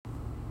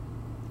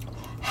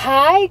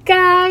Hi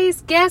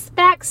guys, guest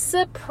back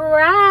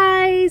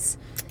surprise.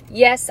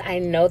 Yes, I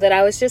know that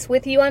I was just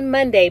with you on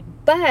Monday,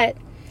 but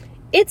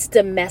it's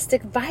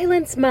Domestic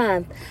Violence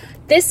Month.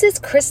 This is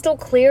Crystal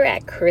Clear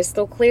at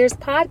Crystal Clear's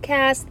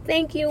podcast.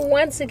 Thank you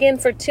once again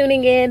for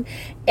tuning in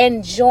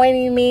and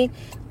joining me.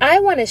 I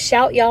want to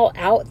shout y'all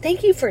out.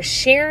 Thank you for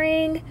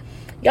sharing.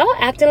 Y'all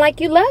acting like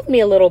you love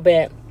me a little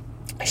bit.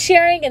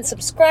 Sharing and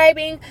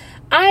subscribing.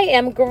 I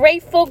am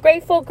grateful.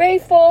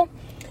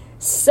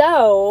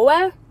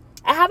 So,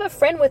 I have a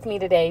friend with me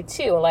today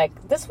too.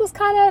 Like, this was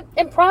kind of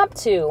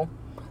impromptu.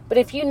 But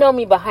if you know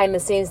me behind the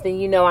scenes, then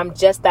you know I'm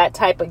just that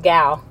type of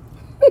gal.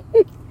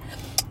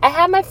 I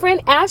have my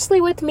friend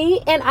Ashley with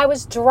me, and I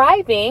was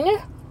driving.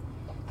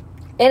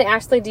 And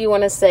Ashley, do you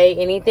want to say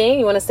anything?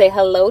 You want to say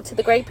hello to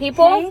the great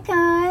people? Hey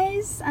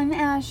guys, I'm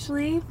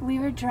Ashley. We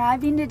were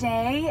driving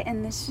today,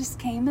 and this just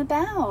came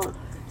about.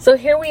 So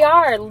here we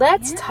are.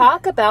 Let's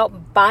talk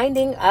about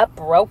binding up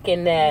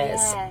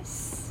brokenness.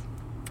 Yes.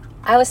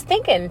 I was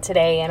thinking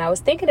today, and I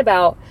was thinking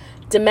about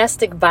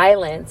domestic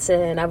violence,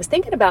 and I was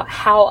thinking about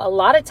how a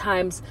lot of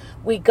times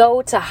we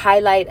go to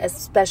highlight a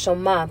special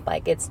month,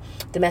 like it's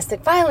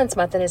Domestic Violence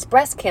Month and it's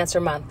Breast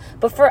Cancer Month.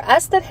 But for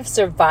us that have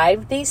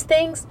survived these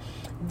things,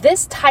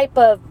 this type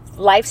of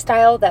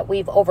lifestyle that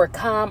we've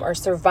overcome or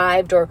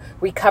survived or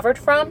recovered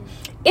from,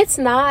 it's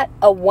not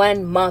a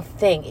 1 month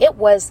thing. It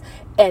was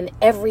an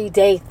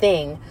everyday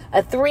thing,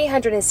 a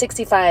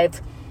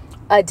 365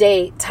 a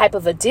day type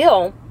of a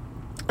deal.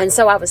 And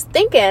so I was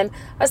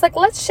like,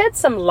 let's shed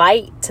some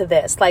light to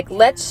this. Like,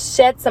 let's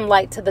shed some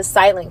light to the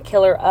silent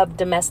killer of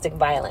domestic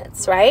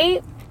violence,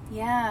 right?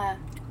 Yeah.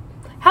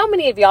 How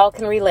many of y'all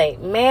can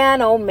relate?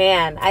 Man, oh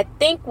man. I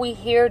think we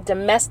hear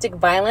domestic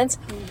violence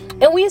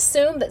and we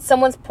assume that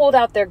someone's pulled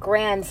out their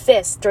grand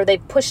fist, or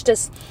they've pushed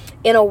us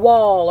in a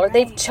wall, or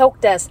they've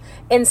choked us.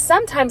 And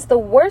sometimes the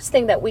worst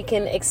thing that we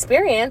can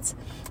experience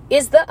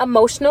is the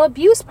emotional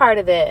abuse part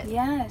of it.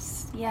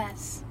 Yes.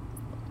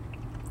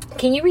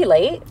 Can you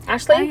relate,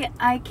 Ashley?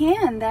 I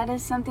can. That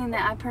is something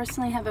that I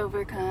personally have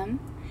overcome.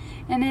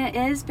 And it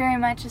is very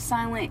much a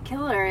silent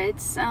killer.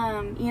 It's,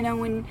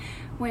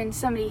 when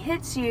somebody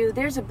hits you,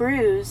 there's a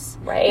bruise.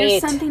 Right.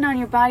 There's something on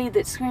your body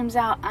that screams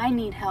out, I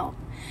need help.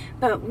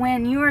 But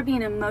when you are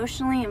being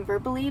emotionally and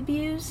verbally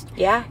abused,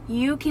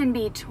 you can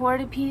be torn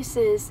to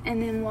pieces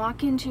and then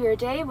walk into your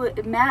day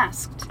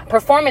masked.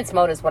 Performance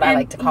mode is what I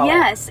like to call it.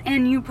 Yes,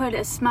 and you put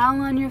a smile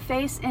on your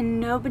face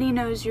and nobody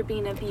knows you're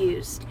being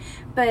abused.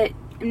 But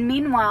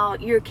meanwhile,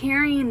 you're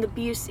carrying the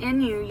abuse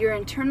in you, you're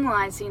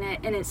internalizing it,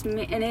 and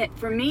it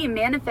for me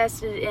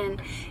manifested in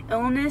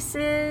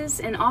illnesses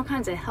and all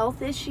kinds of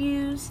health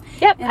issues.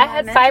 Yep, I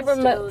had I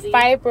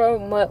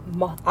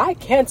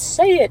can't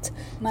say it.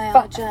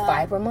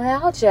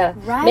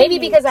 Fibromyalgia. Right. Maybe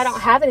because I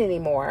don't have it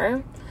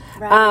anymore.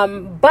 Right.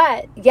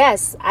 But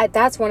yes,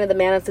 that's one of the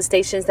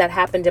manifestations that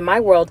happened in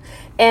my world.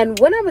 And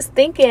when I was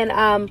thinking,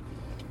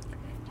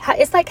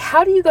 it's like,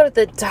 how do you go to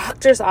the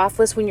doctor's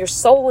office when your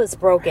soul is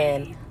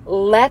broken? Right.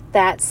 Let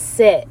that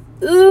sit.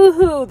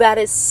 Ooh, that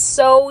is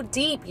so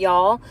deep,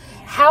 y'all.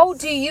 Yes. How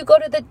do you go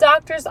to the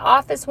doctor's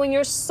office when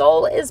your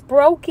soul is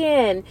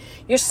broken?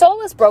 Your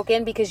soul is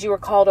broken because you were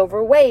called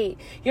overweight.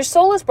 Your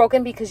soul is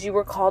broken because you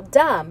were called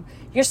dumb.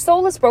 Your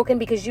soul is broken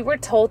because you were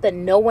told that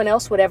no one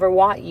else would ever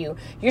want you.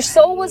 Your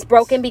soul was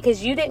broken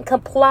because you didn't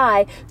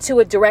comply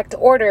to a direct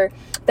order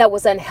that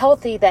was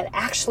unhealthy, that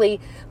actually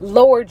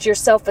lowered your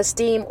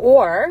self-esteem,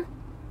 or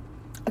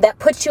that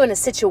puts you in a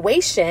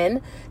situation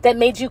that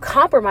made you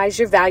compromise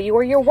your value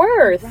or your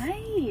worth.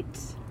 Right.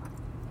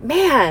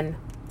 Man.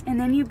 And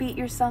then you beat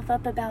yourself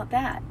up about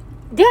that.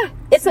 Yeah.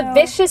 It's a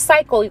vicious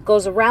cycle. It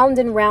goes round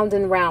and round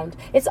and round.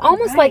 It's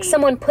almost like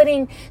someone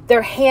putting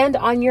their hand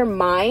on your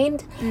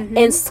mind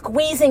and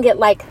squeezing it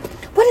like,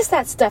 what is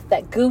that stuff,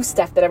 that goo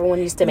stuff that everyone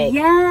used to make?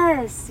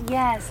 Yes,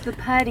 the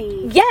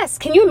putty. Yes.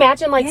 Can you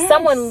imagine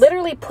someone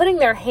literally putting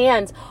their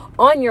hands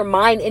on your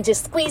mind and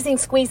just squeezing,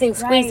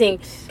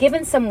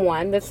 giving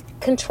someone this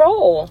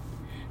control.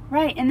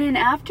 Right. And then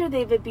after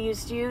they've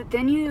abused you,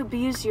 then you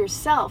abuse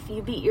yourself.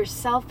 You beat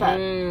yourself up.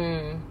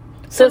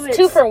 So it's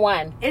 2 for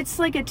 1. It's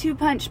like a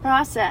 2-punch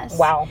process.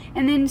 Wow.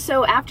 And then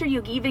so after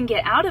you even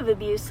get out of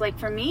abuse, like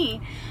for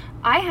me,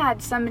 I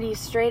had somebody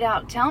straight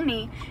out tell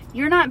me,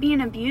 you're not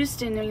being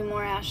abused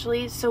anymore,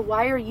 Ashley, so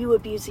why are you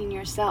abusing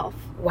yourself?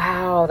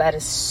 Wow, that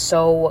is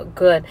so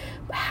good.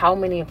 How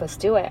many of us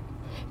do it?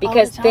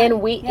 Because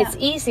then it's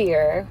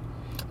easier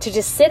to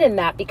just sit in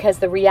that, because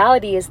the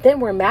reality is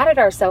then we're mad at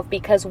ourselves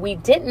because we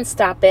didn't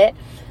stop it.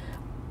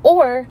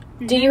 Or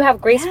do you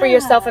have grace for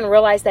yourself and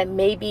realize that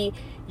maybe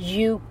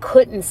you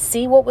couldn't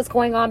see what was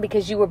going on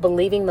because you were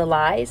believing the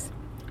lies?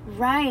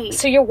 Right.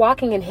 So you're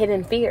walking in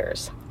hidden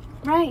fears.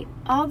 Right.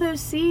 All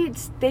those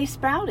seeds, they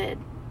sprouted.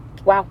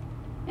 Wow.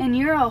 And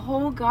you're a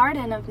whole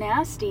garden of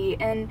nasty,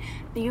 and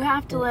you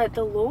have to let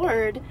the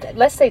Lord...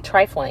 Let's say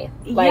trifling.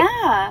 Like,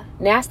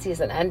 nasty is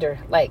an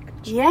like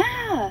yuck.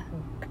 Yeah.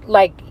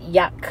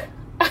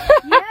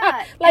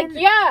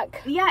 Yuck.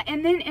 Yeah,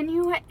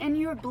 and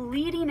you're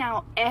bleeding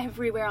out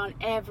everywhere on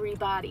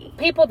everybody.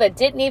 People that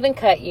didn't even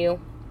cut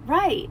you.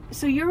 Right.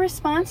 So you're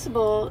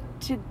responsible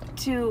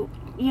to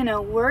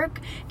work,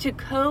 to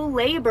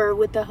co-labor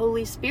with the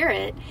Holy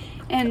Spirit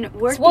and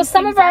work. Well,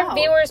 some of our out.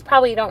 viewers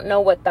probably don't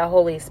know what the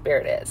Holy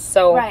Spirit is.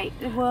 So right.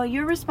 Well,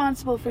 you're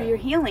responsible for your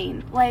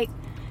healing. Like,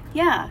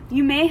 yeah,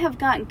 you may have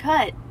gotten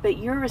cut, but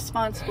you're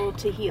responsible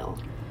to heal.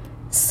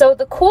 So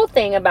the cool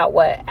thing about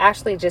what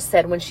Ashley just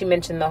said when she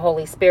mentioned the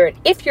Holy Spirit,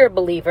 if you're a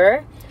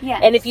believer, yes.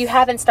 and if you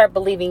haven't started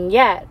believing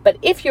yet, but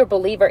if you're a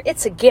believer,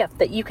 it's a gift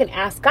that you can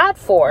ask God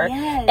for.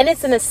 Yes. And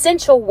it's an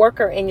essential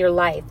worker in your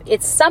life.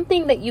 It's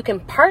something that you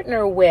can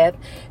partner with,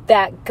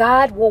 that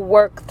God will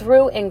work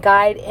through and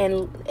guide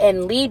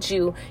and lead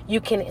you. You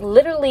can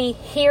literally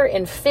hear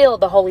and feel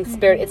the Holy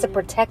Spirit. It's a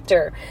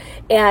protector,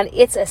 and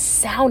it's a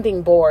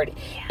sounding board.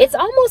 Yeah. It's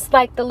almost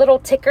like the little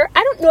ticker.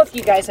 I don't know if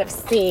you guys have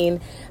seen,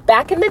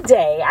 back in the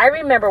day, I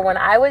remember when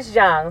I was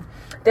young,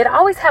 they'd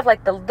always have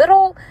like the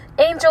little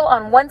angel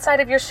on one side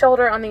of your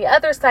shoulder. On the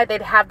other side,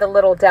 they'd have the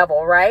little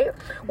devil, right?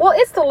 Well,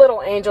 it's the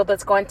little angel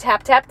that's going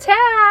tap, tap,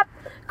 tap.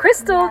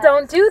 Crystal, yes.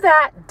 Don't do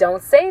that.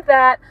 Don't say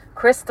that.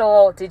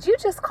 Crystal, did you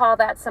just call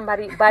that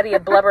somebody a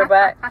blubber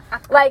butt?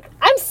 Like,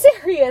 I'm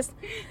serious.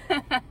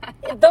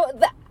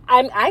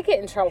 I get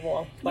in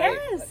trouble. Like,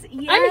 yes.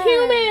 I'm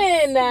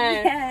human.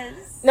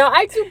 Yes. No,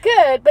 I do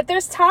good, but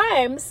there's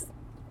times,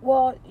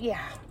 well,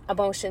 yeah,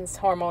 emotions,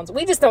 hormones.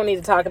 We just don't need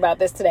to talk about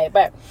this today,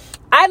 but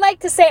I like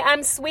to say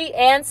I'm sweet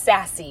and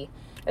sassy.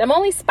 I'm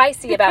only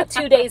spicy about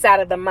 2 days out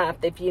of the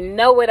month, if you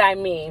know what I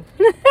mean.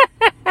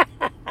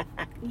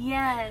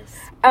 Yes.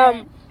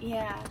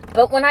 Yeah.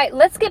 But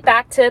let's get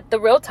back to the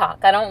real talk.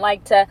 I don't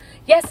like to,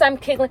 yes, I'm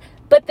giggling,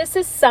 but this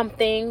is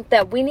something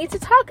that we need to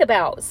talk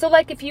about. So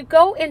like if you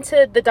go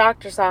into the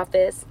doctor's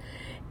office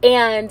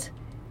and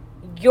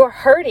you're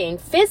hurting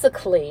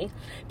physically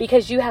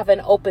because you have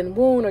an open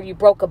wound or you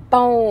broke a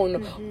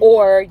bone,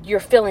 or you're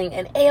feeling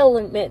an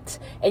ailment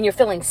and you're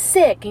feeling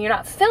sick and you're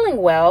not feeling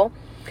well,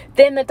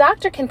 then the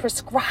doctor can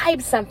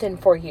prescribe something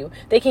for you.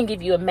 They can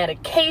give you a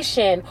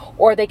medication,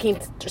 or they can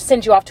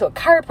send you off to a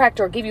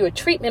chiropractor, or give you a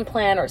treatment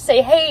plan, or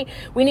say, hey,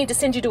 we need to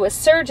send you to a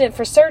surgeon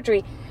for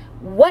surgery.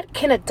 What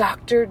can a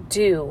doctor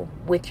do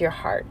with your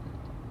heart?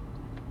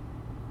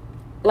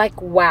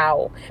 Like,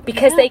 wow.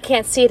 Because they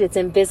can't see it. It's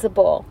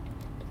invisible.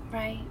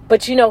 Right.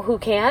 But you know who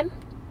can?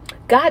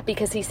 God,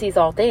 because he sees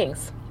all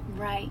things.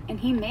 Right. And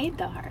he made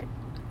the heart.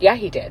 Yeah,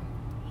 he did.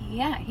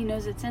 Yeah, he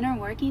knows its inner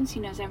workings. He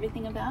knows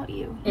everything about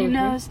you. He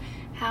knows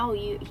how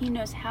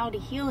to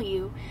heal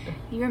you.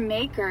 Your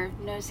maker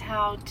knows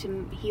how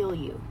to heal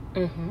you.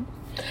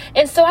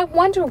 And so I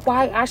wonder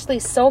why, Ashley,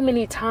 so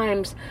many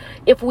times,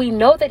 if we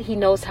know that he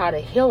knows how to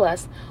heal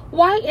us,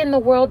 why in the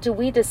world do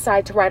we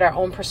decide to write our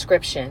own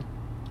prescription?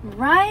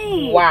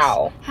 Right.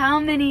 Wow. How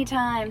many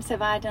times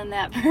have I done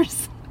that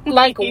personally?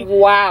 Like,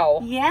 wow.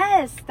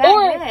 Yes,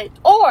 that's it.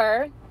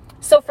 Or,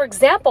 so for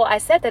example, I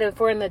said that if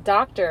we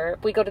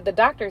go to the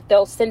doctor,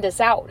 they'll send us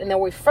out and they'll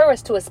refer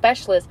us to a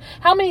specialist.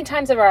 How many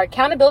times have our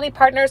accountability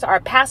partners, our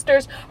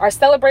pastors, our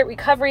Celebrate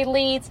Recovery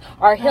leads,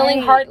 our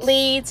Healing Heart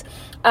leads,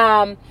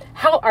 how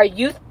our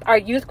youth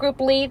group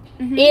lead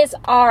is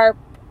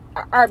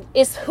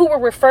is who we're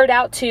referred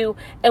out to,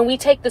 and we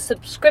take the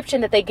subscription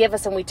that they give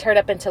us and we tear it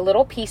up into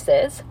little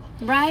pieces.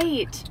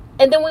 Right.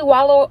 And then we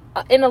wallow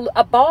in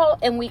a ball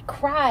and we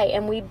cry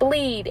and we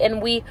bleed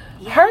and we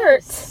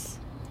hurt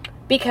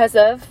because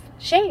of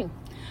shame.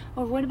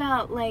 Or what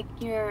about, like,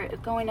 you're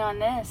going on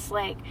this,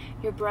 like,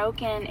 you're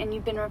broken and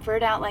you've been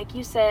referred out, like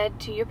you said,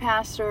 to your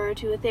pastor or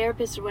to a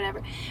therapist or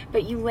whatever,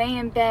 but you lay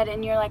in bed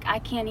and you're like, I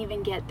can't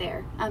even get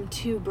there. I'm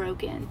too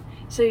broken.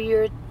 So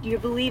you're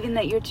believing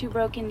that you're too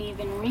broken to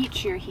even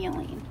reach your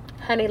healing.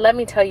 Honey, let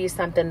me tell you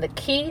something. The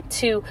key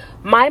to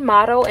my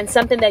motto, and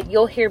something that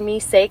you'll hear me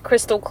say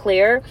crystal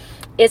clear,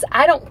 is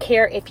I don't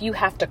care if you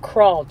have to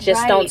crawl.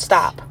 Just don't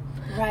stop.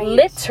 Right.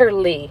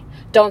 Literally,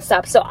 don't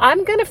stop. So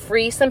I'm going to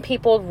free some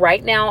people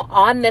right now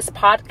on this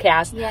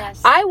podcast.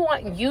 Yes. I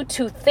want you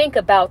to think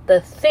about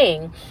the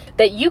thing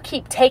that you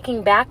keep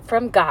taking back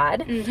from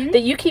God,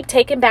 that you keep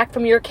taking back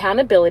from your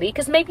accountability,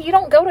 because maybe you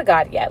don't go to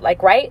God yet.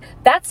 Like, right?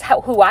 That's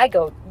who I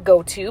go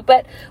to.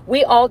 But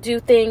we all do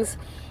things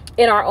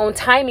in our own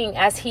timing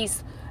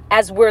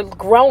as we're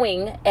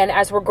growing and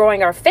as we're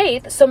growing our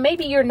faith. So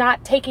maybe you're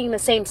not taking the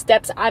same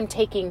steps I'm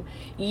taking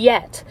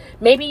yet.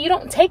 Maybe you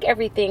don't take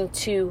everything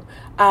to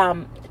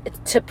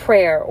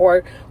prayer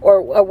or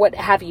what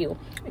have you.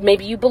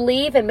 Maybe you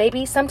believe, and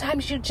maybe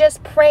sometimes you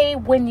just pray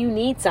when you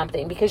need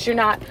something, because you're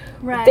not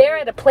there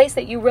at a place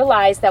that you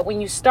realize that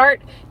when you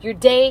start your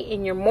day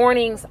and your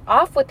mornings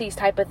off with these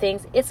type of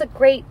things, it's a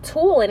great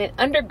tool and it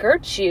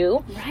undergirds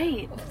you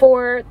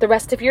for the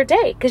rest of your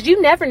day, because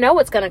you never know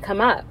what's going to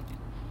come up.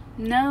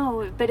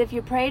 No, but if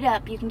you're prayed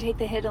up, you can take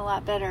the hit a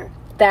lot better.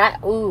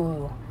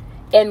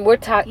 And we're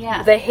talking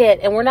the hit,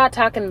 and we're not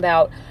talking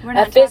about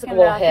a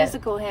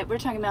physical hit. We're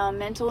talking about a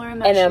mental or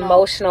emotional. An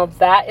emotional,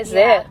 that is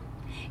it.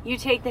 You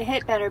take the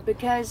hit better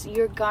because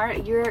you're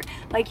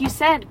like you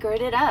said,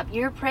 girded up.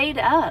 You're prayed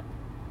up.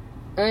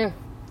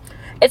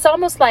 It's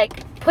almost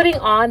like putting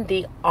on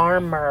the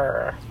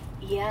armor.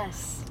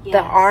 Yes. The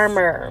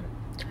armor.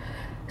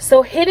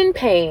 So hidden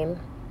pain,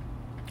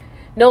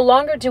 no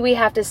longer do we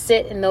have to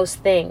sit in those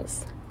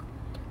things.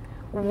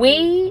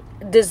 We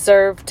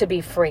deserve to be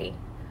free.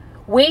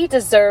 We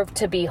deserve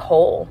to be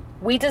whole.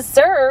 We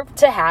deserve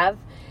to have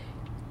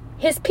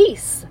his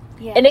peace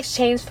in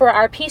exchange for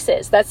our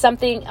pieces. That's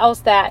something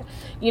else that,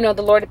 the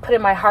Lord put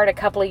in my heart a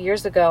couple of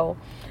years ago,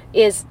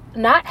 is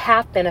not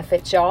half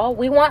benefits, y'all.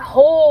 We want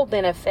whole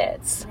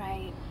benefits.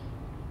 Right.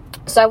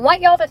 So I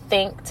want y'all to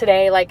think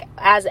today, like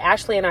as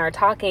Ashley and I are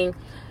talking,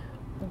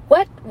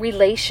 what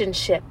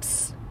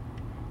relationships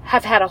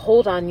have had a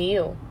hold on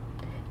you?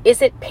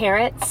 Is it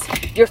parents?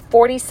 You're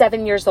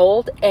 47 years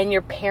old and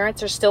your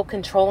parents are still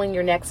controlling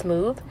your next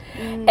move.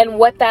 And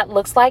what that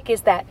looks like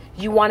is that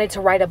you wanted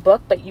to write a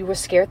book, but you were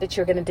scared that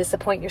you're going to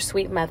disappoint your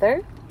sweet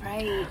mother.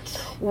 Right.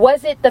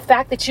 Was it the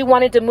fact that you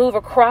wanted to move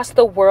across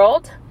the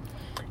world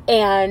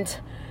and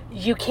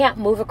you can't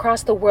move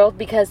across the world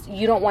because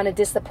you don't want to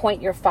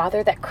disappoint your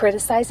father that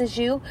criticizes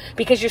you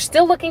because you're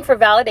still looking for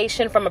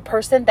validation from a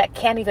person that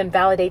can't even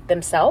validate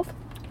themselves?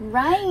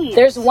 Right.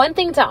 There's one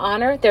thing to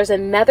honor. There's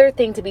another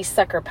thing to be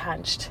sucker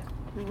punched.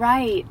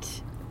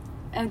 Right.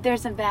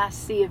 There's a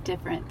vast sea of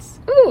difference.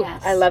 Ooh,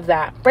 yes. I love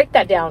that. Break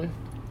that down.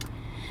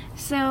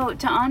 So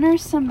to honor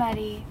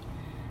somebody,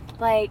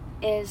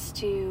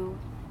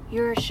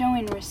 you're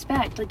showing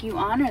respect. Like, you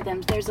honor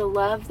them. There's a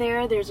love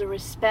there. There's a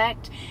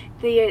respect.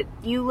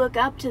 You look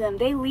up to them.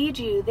 They lead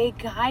you. They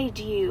guide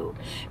you.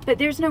 But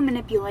there's no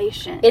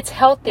manipulation. It's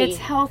healthy. It's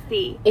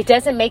healthy. It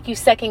doesn't make you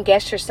second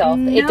guess yourself.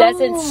 No. It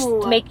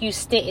doesn't make you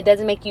sting. It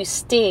doesn't make you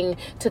sting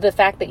to the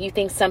fact that you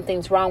think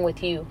something's wrong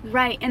with you.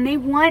 Right. And they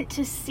want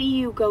to see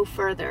you go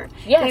further.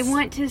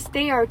 Yes.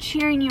 They are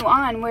cheering you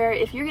on, where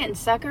if you're getting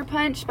sucker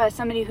punched by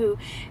somebody who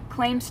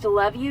claims to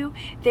love you,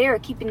 they are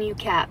keeping you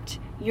capped.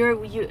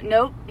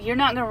 Nope, you're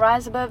not going to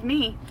rise above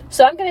me.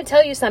 So I'm going to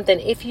tell you something.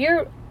 If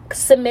you're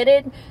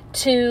submitted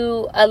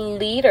to a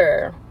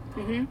leader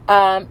in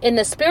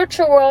the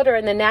spiritual world or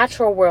in the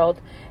natural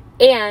world,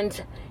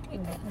 and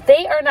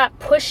they are not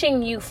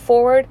pushing you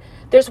forward,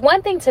 there's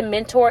one thing to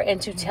mentor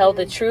and to tell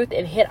the truth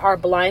and hit our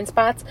blind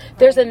spots.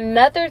 There's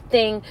another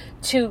thing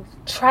to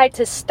try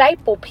to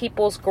stifle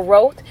people's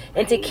growth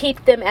and to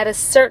keep them at a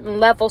certain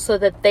level so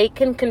that they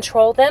can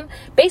control them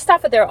based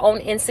off of their own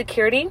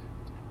insecurity.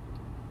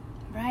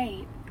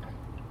 Right.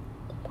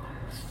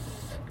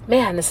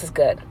 Man, this is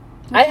good.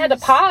 I had to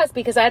pause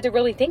because I had to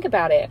really think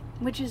about it.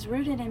 Which is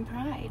rooted in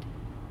pride.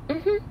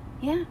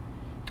 Yeah.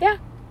 Yeah.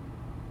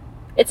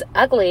 It's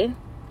ugly.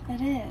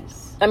 It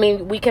is. I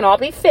mean, we can all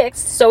be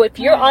fixed. So if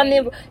you're on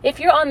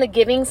the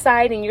giving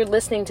side and you're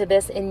listening to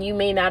this and you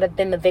may not have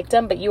been the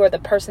victim, but you are the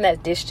person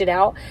that dished it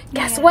out,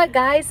 guess what,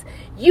 guys?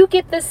 You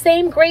get the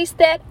same grace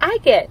that I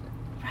get.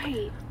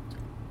 Right.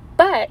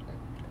 But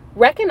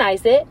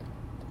recognize it,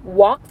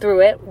 walk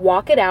through it,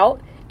 walk it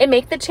out, and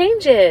make the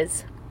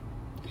changes.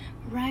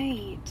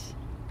 Right.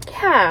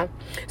 Yeah.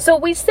 So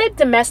we said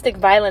domestic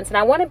violence, and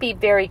I want to be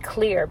very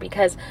clear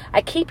because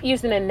I keep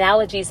using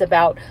analogies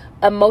about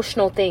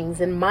emotional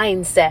things and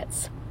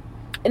mindsets.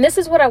 And this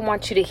is what I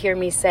want you to hear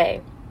me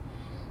say.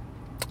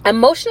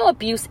 Emotional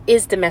abuse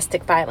is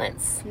domestic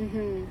violence.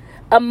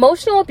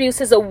 Emotional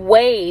abuse is a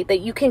way that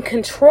you can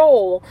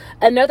control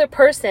another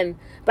person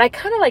by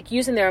kind of like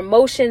using their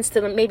emotions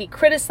to maybe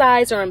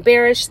criticize or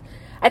embarrass.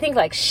 I think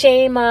like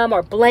shame them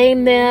or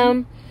blame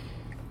them.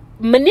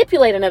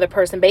 Manipulate another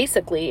person,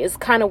 basically, is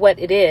kind of what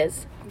it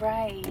is.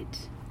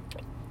 Right.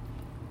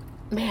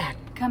 Man.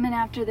 Coming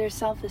after their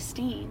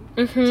self-esteem.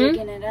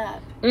 Digging it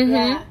up.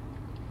 Yeah.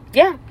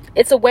 Yeah.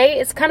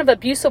 It's kind of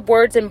abusive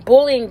words and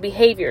bullying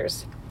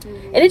behaviors.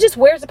 And it just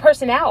wears a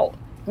person out.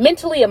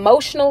 Mentally,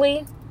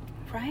 emotionally.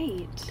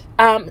 Right.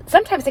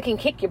 Sometimes it can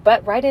kick your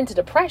butt right into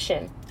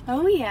depression.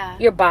 Oh, yeah.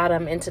 Your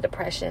bottom into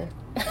depression.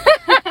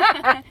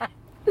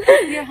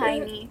 Your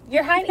hiney.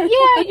 Your hiney.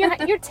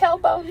 Yeah, your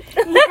tailbone.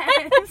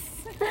 Yes.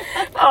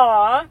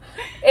 Aw.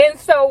 And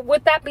so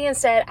with that being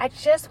said, I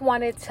just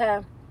kind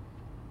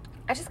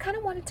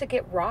of wanted to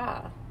get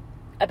raw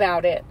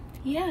about it.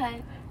 Yeah.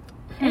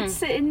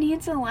 It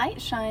needs a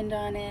light shined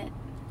on it.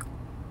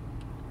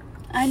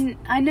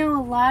 I know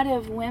a lot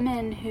of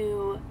women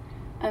who,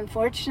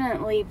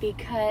 unfortunately,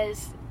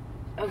 because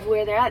of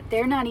where they're at,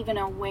 they're not even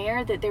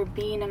aware that they're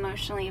being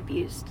emotionally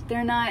abused.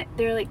 They're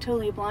like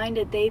totally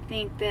blinded. They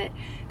think that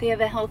they have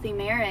a healthy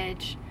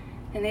marriage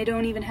and they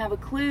don't even have a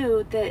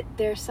clue that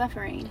they're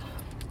suffering.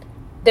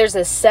 There's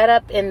a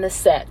setup in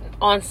the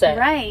onset.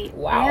 Right.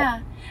 Wow.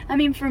 Yeah. I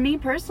mean, for me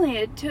personally,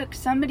 it took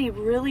somebody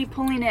really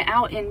pulling it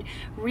out and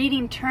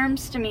reading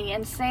terms to me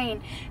and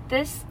saying,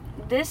 this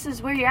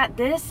is where you're at.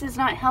 This is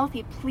not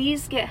healthy.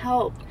 Please get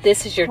help.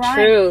 This is your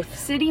truth.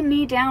 Sitting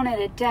me down at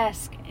a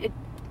desk,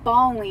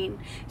 bawling,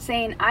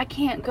 saying, I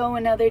can't go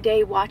another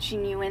day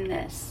watching you in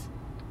this.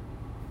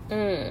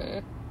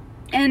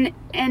 And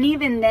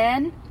even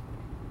then,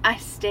 I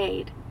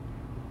stayed.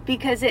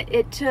 Because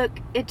it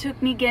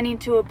took me getting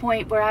to a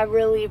point where I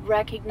really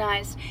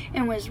recognized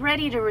and was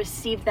ready to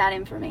receive that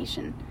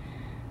information.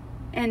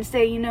 And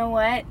say, you know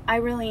what? I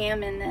really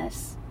am in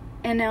this.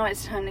 And now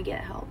it's time to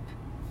get help.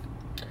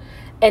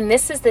 And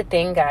this is the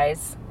thing,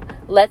 guys.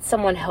 let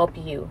someone help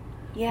you.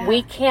 Yeah.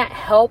 We can't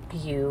help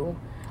you.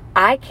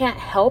 I can't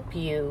help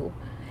you.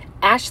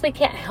 Ashley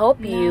can't help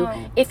you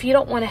if you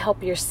don't want to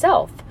help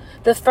yourself.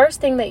 The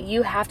first thing that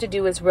you have to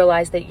do is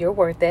realize that you're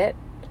worth it.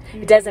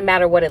 It doesn't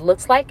matter what it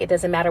looks like. It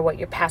doesn't matter what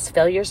your past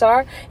failures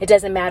are. It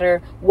doesn't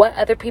matter what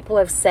other people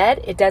have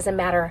said. It doesn't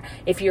matter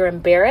if you're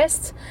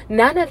embarrassed.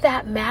 None of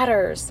that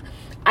matters.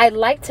 I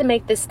like to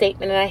make this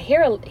statement, and I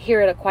hear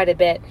it quite a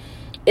bit.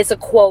 It's a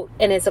quote,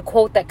 and it's a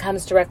quote that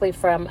comes directly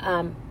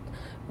from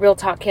Real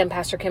Talk Kim,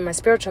 Pastor Kim, my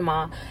spiritual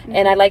mom.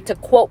 And I like to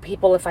quote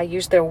people if I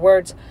use their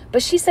words.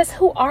 But she says,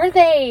 who are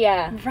they?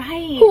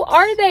 Right. Who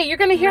are they? You're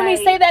going to hear me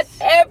say that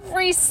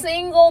every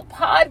single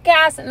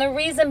podcast. And the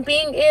reason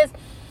being is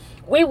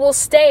we will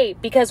stay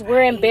because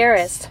we're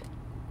embarrassed.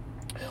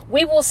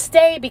 We will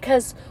stay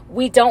because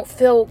we don't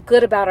feel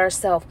good about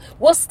ourselves.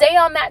 We'll stay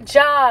on that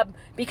job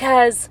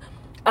because,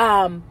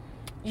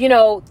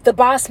 the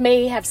boss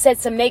may have said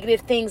some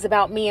negative things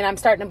about me and I'm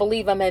starting to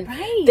believe them. And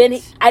then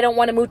I don't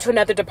want to move to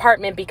another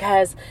department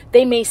because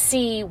they may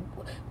see,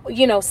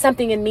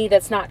 something in me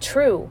that's not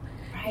true.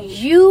 Right.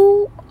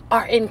 You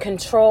are in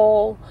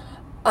control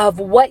of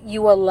what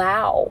you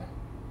allow.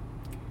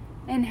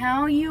 And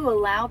how you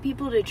allow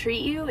people to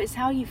treat you is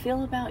how you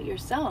feel about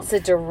yourself. It's a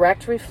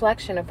direct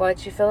reflection of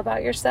what you feel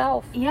about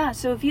yourself. Yeah,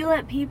 so if you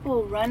let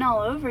people run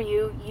all over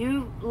you,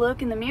 you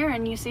look in the mirror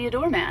and you see a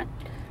doormat.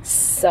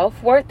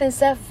 Self-worth and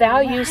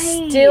self-value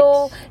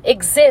still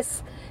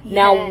exists.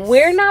 Now,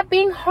 we're not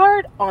being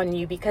hard on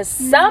you because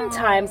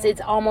sometimes it's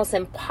almost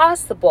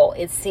impossible,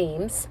 it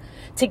seems,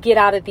 to get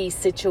out of these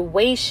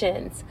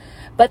situations.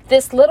 But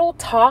this little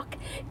talk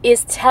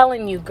is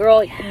telling you,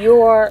 girl,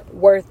 you're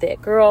worth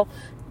it. Girl,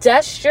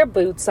 dust your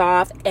boots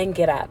off and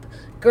get up.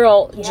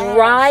 Girl,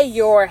 dry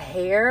your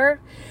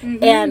hair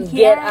and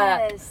get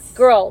up.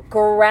 Girl,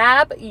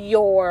 grab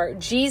your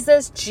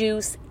Jesus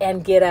juice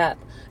and get up.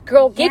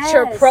 Girl, get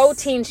your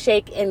protein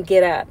shake and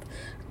get up.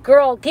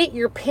 Girl, get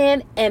your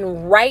pen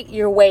and write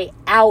your way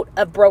out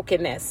of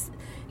brokenness.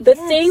 The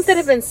things that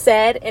have been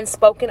said and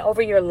spoken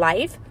over your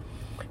life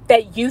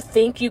that you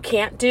think you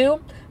can't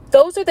do,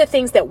 those are the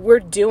things that we're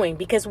doing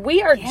because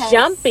we are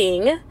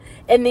jumping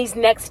in these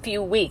next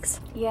few weeks.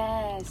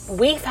 Yes.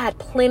 We've had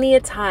plenty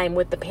of time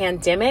with the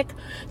pandemic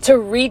to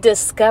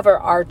rediscover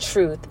our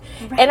truth.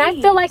 Right. And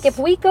I feel like if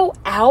we go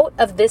out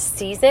of this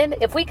season,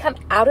 if we come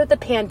out of the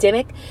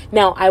pandemic,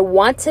 now I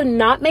want to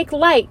not make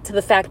light to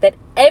the fact that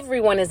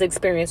everyone has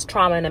experienced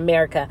trauma in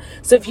America.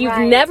 So if you've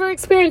never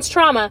experienced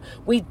trauma,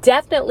 we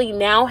definitely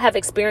now have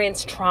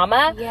experienced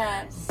trauma.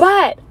 Yes.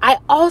 But I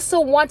also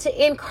want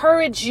to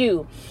encourage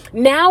you.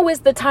 Now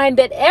is the time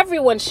that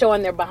everyone's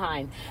showing their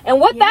behind. And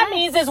what that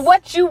means is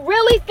what you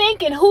really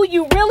think and who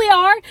you really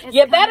are,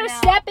 you better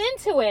step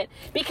into it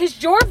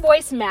because your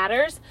voice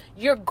matters,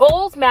 your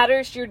goals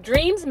matters, your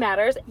dreams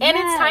matters, and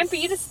it's time for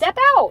you to step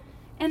out.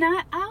 And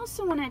I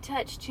also want to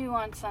touch too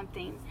on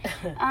something.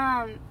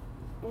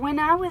 When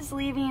I was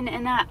leaving,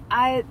 and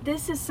I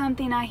this is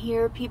something I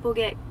hear people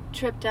get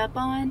tripped up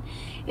on.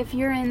 If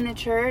you're in the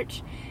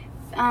church,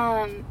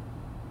 I'm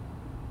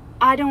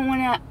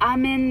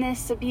in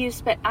this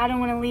abuse, but I don't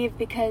want to leave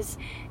because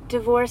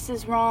divorce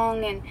is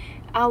wrong and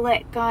I'll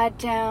let God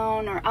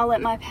down or I'll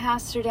let my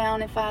pastor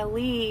down if I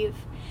leave.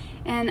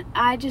 And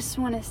I just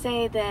want to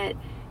say that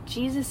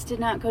Jesus did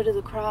not go to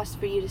the cross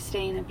for you to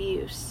stay in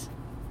abuse.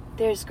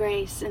 There's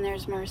grace and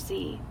there's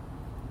mercy.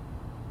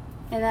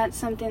 And that's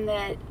something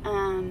that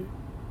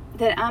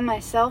that I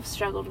myself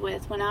struggled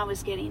with when I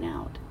was getting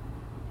out.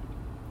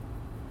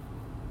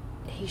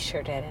 He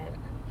sure didn't.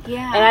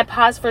 Yeah. And I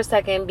paused for a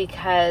second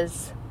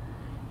because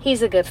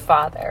he's a good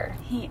father.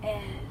 He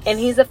is. And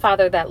he's a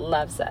father that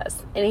loves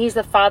us. And he's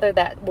a father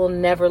that will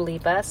never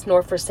leave us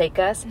nor forsake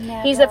us.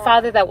 Never. He's a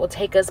father that will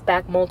take us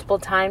back multiple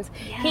times.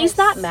 Yes. He's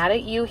not mad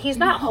at you. He's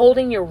not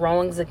holding your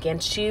wrongs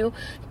against you.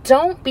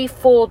 Don't be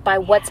fooled by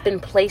what's been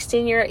placed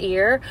in your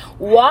ear.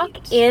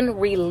 Walk in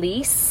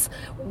release.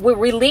 We're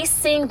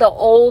releasing the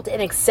old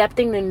and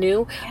accepting the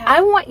new. Yeah.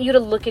 I want you to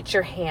look at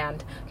your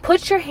hand.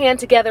 Put your hand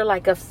together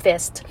like a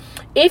fist.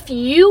 If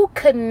you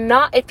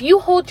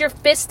hold your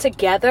fist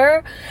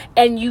together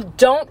and you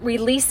don't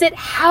release it,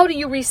 how do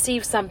you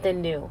receive something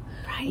new?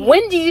 Right.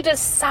 When do you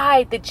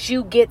decide that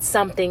you get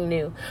something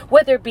new?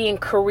 Whether it be in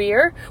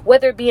career,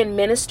 whether it be in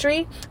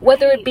ministry,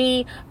 whether it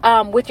be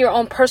with your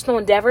own personal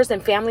endeavors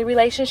and family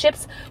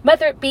relationships,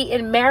 whether it be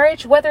in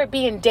marriage, whether it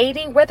be in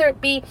dating, whether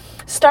it be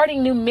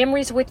starting new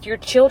memories with your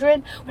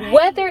children,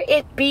 whether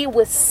it be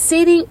with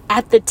sitting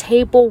at the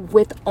table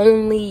with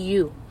only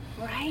you.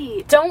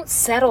 Right. Don't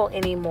settle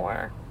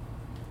anymore.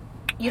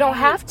 You don't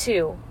have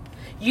to.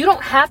 You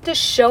don't have to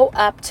show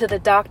up to the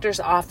doctor's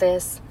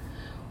office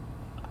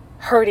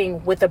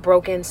hurting with a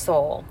broken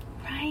soul.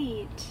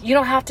 Right. You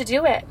don't have to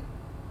do it.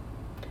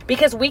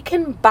 Because we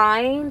can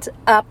bind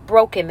up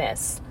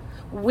brokenness.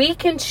 We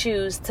can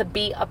choose to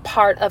be a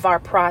part of our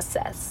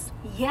process.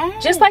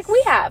 Yes. Just like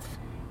we have.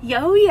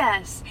 Oh,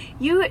 yes.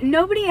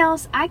 Nobody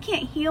else, I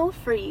can't heal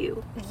for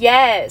you.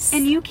 Yes.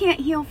 And you can't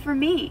heal for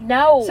me.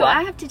 No. So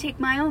I have to take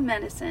my own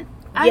medicine.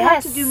 I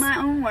have to do my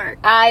own work.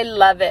 I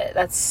love it.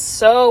 That's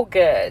so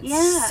good.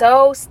 Yeah.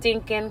 So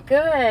stinking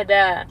good.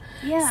 Yeah.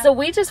 So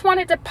we just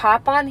wanted to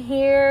pop on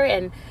here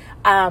and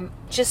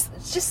just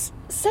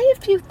say a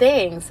few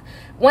things.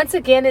 Once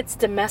again, it's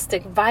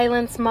Domestic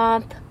Violence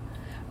Month.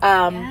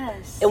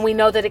 Yes. And we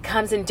know that it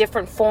comes in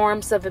different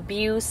forms of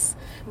abuse.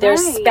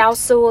 There's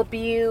spousal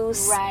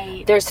abuse.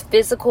 Right. There's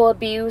physical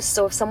abuse.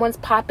 So if someone's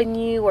popping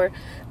you or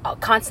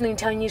constantly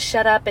telling you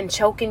shut up and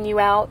choking you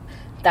out,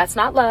 that's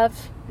not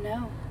love.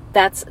 No.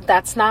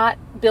 That's not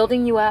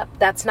building you up.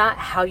 That's not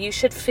how you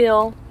should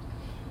feel.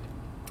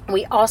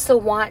 We also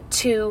want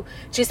to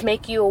just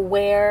make you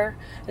aware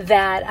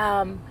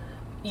that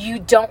you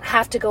don't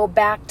have to go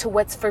back to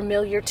what's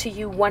familiar to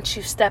you once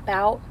you step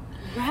out.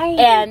 Right.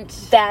 And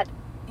that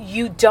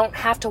you don't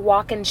have to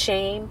walk in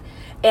shame.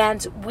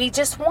 And we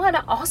just want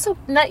to also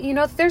let you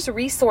know that there's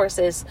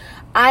resources.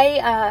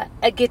 I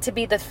get to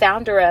be the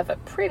founder of a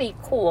pretty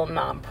cool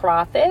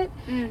nonprofit,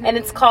 and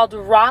it's called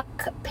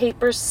Rock,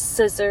 Paper,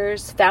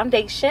 Scissors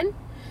Foundation.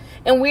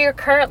 And we are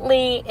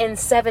currently in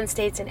 7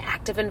 states and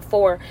active in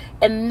 4.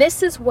 And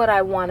this is what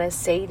I want to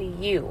say to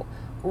you.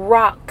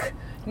 Rock,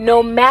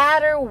 no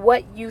matter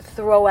what you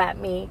throw at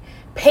me.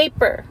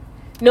 Paper,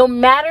 no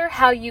matter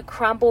how you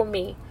crumble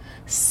me.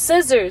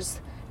 Scissors,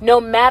 no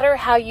matter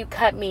how you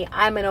cut me,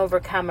 I'm an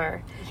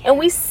overcomer. Yes. And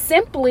we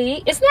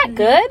simply, isn't that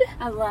good?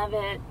 I love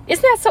it.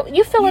 Isn't that so?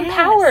 You feel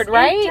empowered,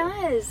 right? It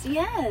does,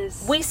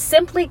 yes. We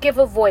simply give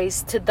a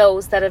voice to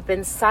those that have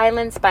been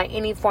silenced by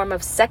any form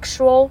of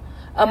sexual,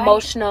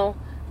 emotional,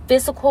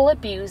 physical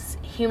abuse,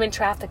 human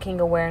trafficking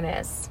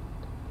awareness.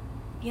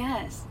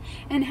 Yes.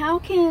 And how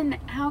can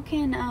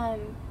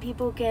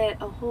people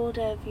get a hold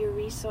of your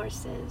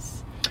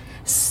resources?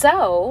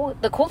 So,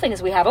 the cool thing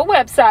is we have a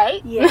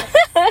website. Yes.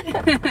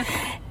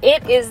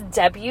 It is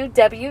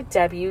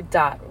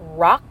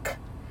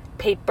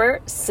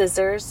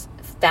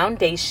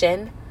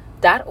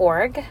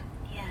www.rockpaperscissorsfoundation.org.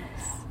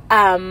 Yes.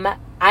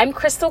 I'm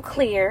Crystal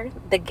Clear.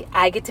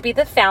 I get to be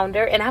the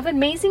founder, and I have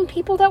amazing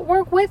people that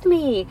work with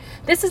me.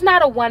 This is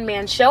not a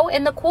one-man show,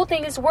 and the cool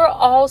thing is we're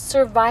all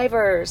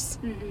survivors.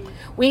 Mm-hmm.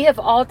 We have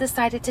all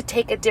decided to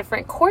take a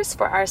different course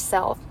for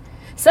ourselves.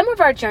 Some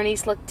of our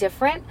journeys look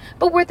different,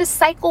 but we're the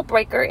cycle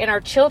breaker in our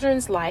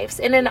children's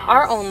lives and in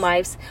our own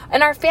lives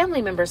and our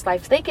family members'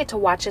 lives. They get to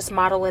watch us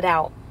model it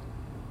out.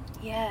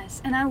 Yes,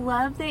 and I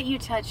love that you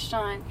touched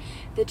on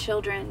the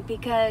children,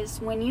 because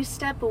when you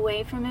step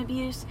away from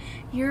abuse,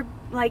 you're,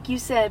 like you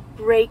said,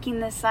 breaking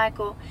the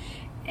cycle.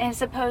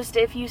 As opposed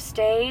to if you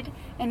stayed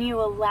and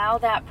you allow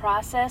that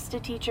process to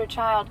teach your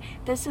child,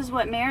 this is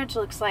what marriage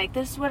looks like,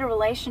 this is what a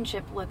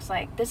relationship looks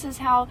like, this is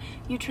how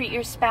you treat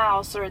your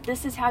spouse, or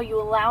this is how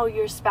you allow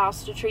your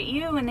spouse to treat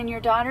you. And then your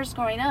daughter's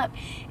growing up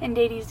and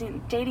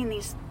dating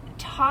these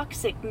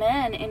toxic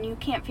men, and you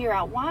can't figure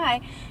out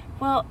why.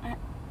 Well,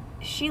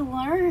 she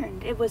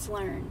learned. It was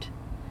learned.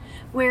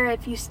 Where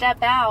if you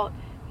step out,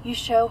 you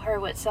show her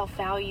what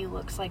self-value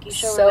looks like. You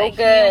show her what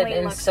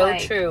healing looks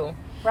like. So true.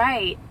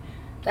 Right.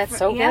 That's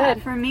so yeah,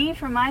 good. For me,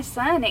 for my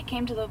son, it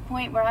came to the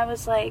point where I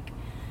was like,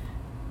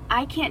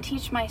 I can't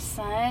teach my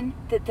son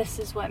that this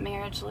is what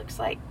marriage looks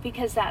like,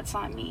 because that's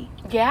on me.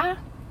 Yeah.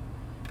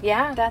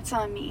 Yeah. That's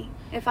on me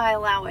if I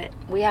allow it.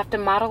 We have to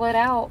model it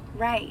out.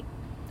 Right.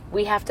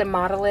 We have to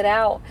model it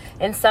out.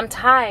 And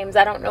sometimes,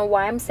 I don't know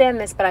why I'm saying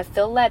this, but I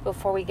feel led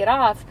before we get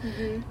off.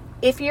 Mm-hmm.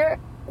 If you're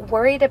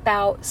worried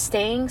about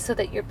staying so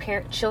that your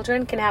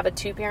children can have a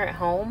 2-parent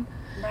home,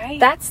 right,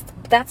 that's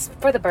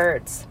for the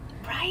birds.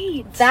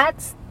 Right.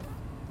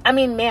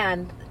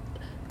 Man,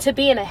 to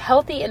be in a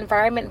healthy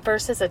environment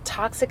versus a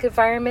toxic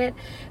environment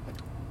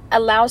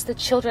allows the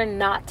children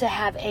not to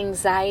have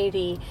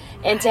anxiety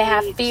and to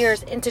have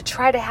fears and to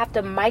try to have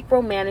to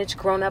micromanage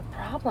grown-up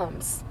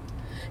problems.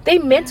 They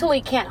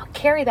mentally can't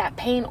carry that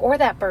pain or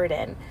that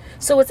burden.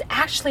 So it's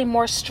actually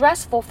more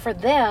stressful for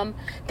them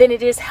than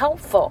it is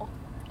helpful.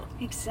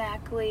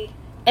 Exactly.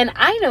 And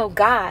I know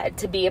God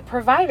to be a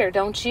provider,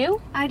 don't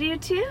you? I do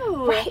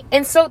too. Right.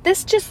 And so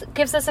this just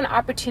gives us an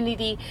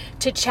opportunity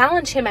to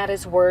challenge him at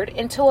his word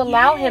and to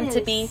allow him to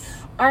be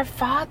our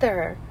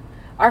Father.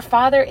 Our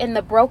Father in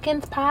the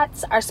broken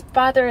spots, our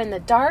Father in the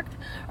dark,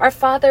 our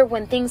Father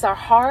when things are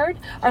hard,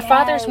 our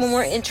Fathers when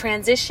we're in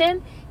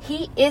transition.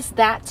 He is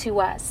that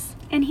to us.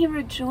 And he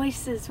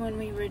rejoices when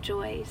we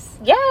rejoice.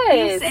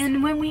 Yes.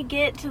 And when we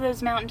get to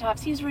those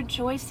mountaintops, he's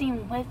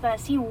rejoicing with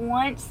us. He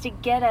wants to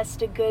get us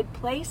to good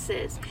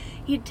places.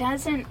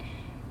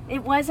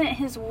 It wasn't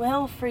his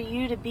will for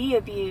you to be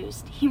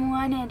abused. He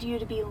wanted you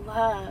to be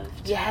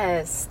loved.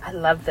 Yes. I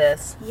love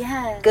this.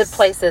 Yes. Good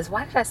places.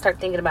 Why did I start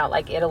thinking about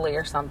like Italy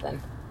or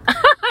something?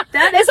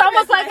 It's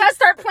almost like I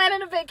start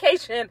planning a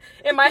vacation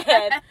in my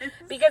head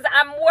because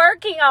I'm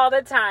working all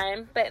the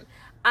time. But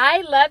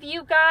I love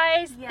you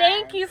guys. Yes.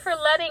 Thank you for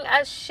letting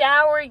us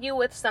shower you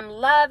with some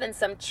love and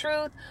some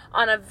truth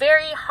on a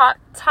very hot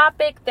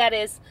topic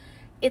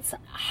it's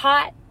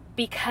hot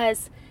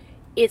because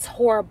it's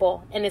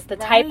horrible, and it's the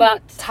type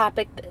Right. of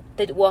topic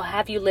that will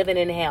have you living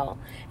in hell.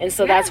 And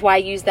so Yeah. that's why I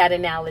use that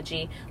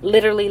analogy,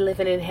 literally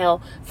living in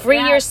hell. Free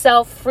Yeah.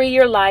 yourself, free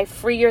your life,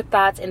 free your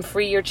thoughts, and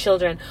free your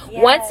children.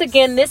 Once Yes.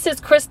 again, this is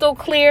Crystal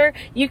Clear.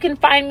 You can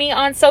find me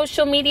on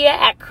social media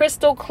at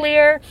Crystal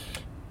Clear.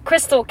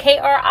 Crystal,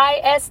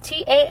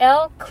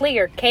 Kristal,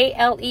 Clear,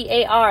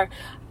 Klear.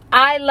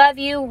 I love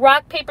you.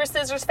 Rock, Paper,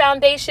 Scissors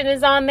Foundation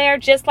is on there,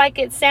 just like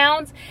it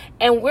sounds.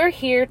 And we're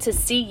here to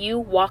see you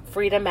walk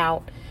freedom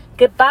out.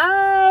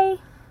 Goodbye.